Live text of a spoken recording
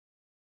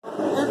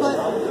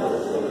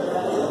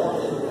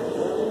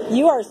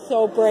You are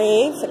so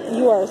brave.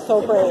 You are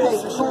so brave.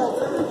 Okay, hold.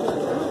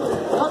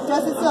 Oh,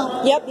 just sit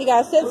still. Yep, you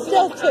gotta sit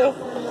still too.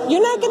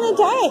 You're not gonna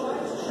die.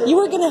 You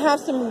are gonna have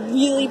some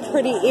really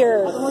pretty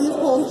ears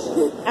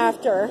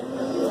after.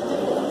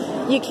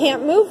 You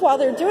can't move while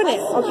they're doing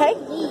it, okay?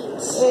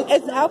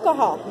 It's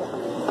alcohol.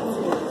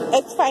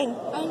 It's fine.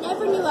 I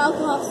never knew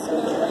alcohol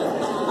smelled like that.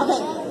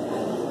 Okay.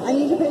 I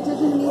need you to pay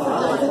attention to me.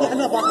 I'm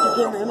not back to the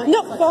camera.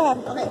 No, go ahead.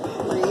 Okay,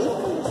 breathe.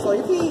 Slow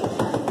your feet.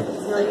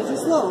 Now you're too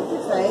slow,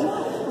 okay?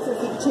 So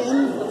keep your chin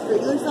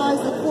regular size,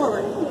 look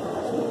forward.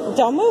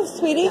 Don't move,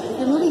 sweetie. If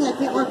you're moving, I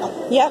can't work.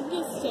 Yep.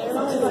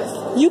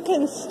 You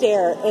can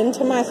stare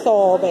into my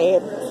soul,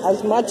 babe,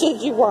 as much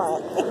as you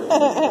want.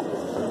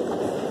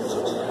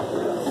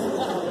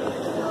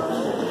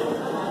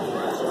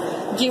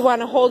 Do you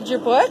want to hold your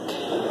book?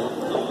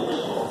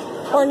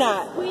 Or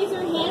not? Squeeze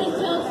your hand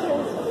until it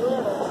turns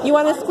blue. You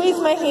want to squeeze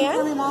my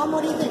hand? Mom,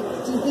 what do you think?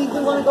 Do you think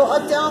we want to go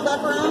up, down,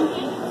 back around?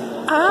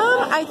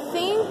 I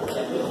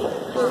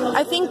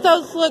think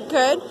those look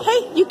good.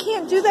 Hey, you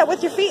can't do that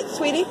with your feet,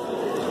 sweetie.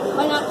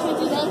 Why not? Can I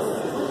do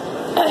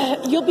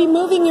this? You'll be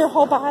moving your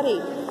whole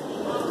body,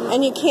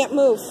 and you can't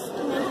move.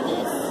 Can I do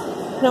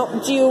this? No,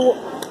 do you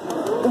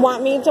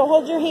want me to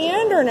hold your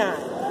hand or not?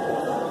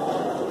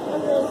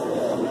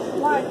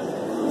 Why?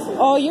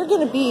 Oh, you're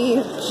going to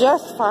be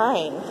just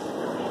fine.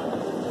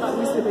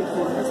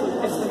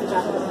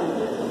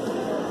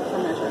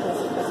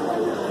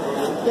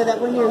 Yeah, that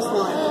one you're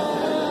smelling.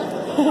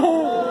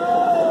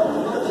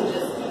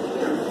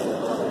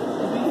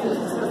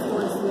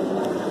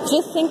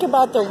 Just think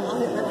about the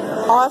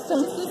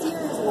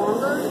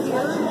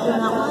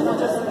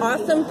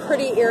awesome,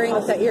 pretty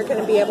earrings that you're going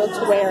to be able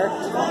to wear.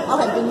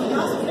 Okay, then you do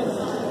this.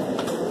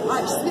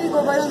 Alright, just going to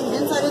go right on the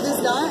inside of this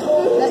dot.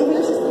 That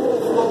here's just a little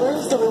bit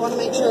smaller, so we want to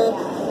make sure.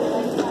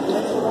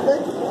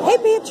 Hey,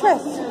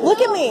 Beatrice,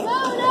 look at me.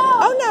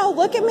 Oh, no,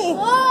 look at me.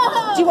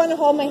 No. Do you want to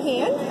hold my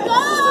hand?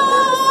 No!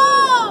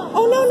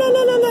 Oh, no.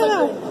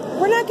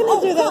 We're not going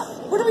to do this.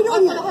 What are we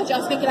doing here?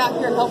 Just take it out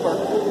here and help her.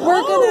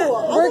 We're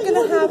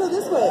gonna have go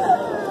this way.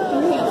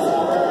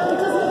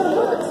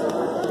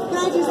 Can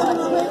I do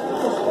something real quick?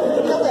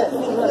 Feel this.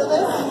 Can you feel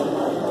this?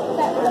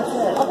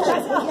 Okay.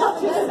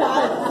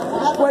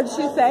 What'd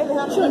she say?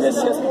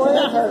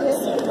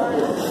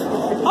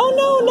 Oh,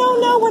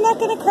 no, we're not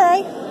gonna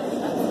cry.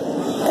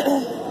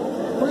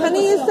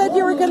 Honey, you said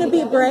you were gonna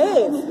be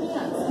brave.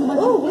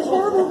 Oh, which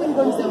horror movie are you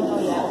going to see?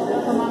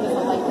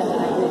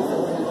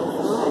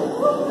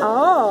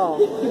 Oh,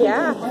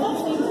 yeah.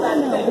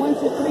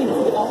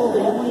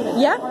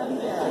 Yeah.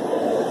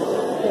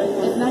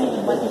 It's not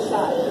even like a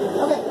shot.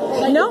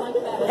 Okay. No,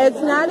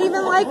 it's not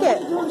even like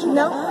it.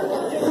 No.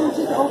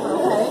 Okay.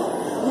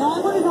 Now I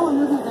want to know what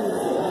movie you're going to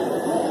see.